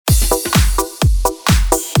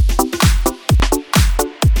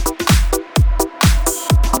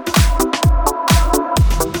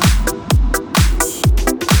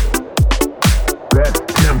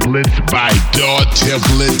templates by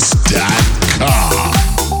doortemplates.com.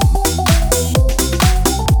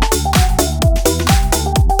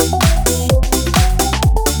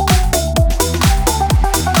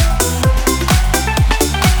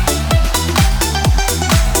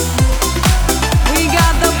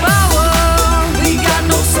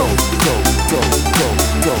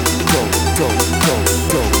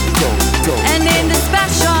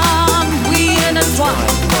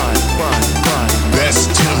 Best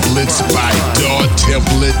templates by doortemplates.com.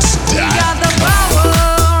 We got the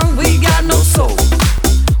power, we got no soul.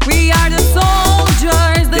 We are the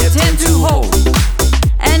soldiers that tend to hold.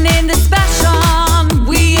 And in this passion,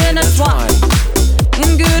 we intertwine.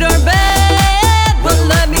 In good or bad, well,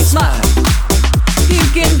 let me smile. You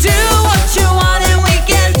can do what you want and we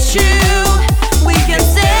can shoot. We can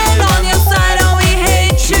stand on your side or we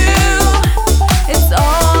hate you. It's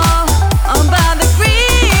all about the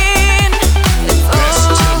green. It's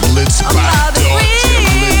all about the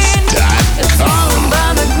green. It's all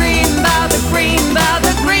about the green, about the green, about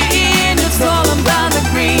the green. It's all about the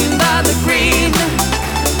green, about the green.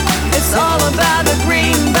 It's all about the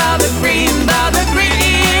green, about the green, about the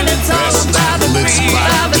green. It's all about the green,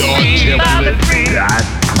 about the green, about the green.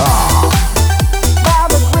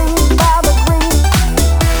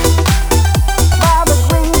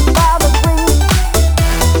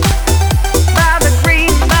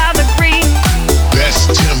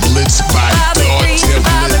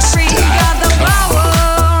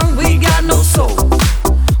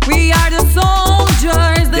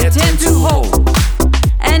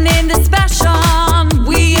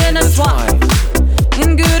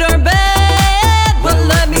 In good or bad, well,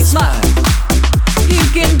 let me smile. You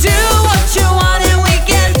can do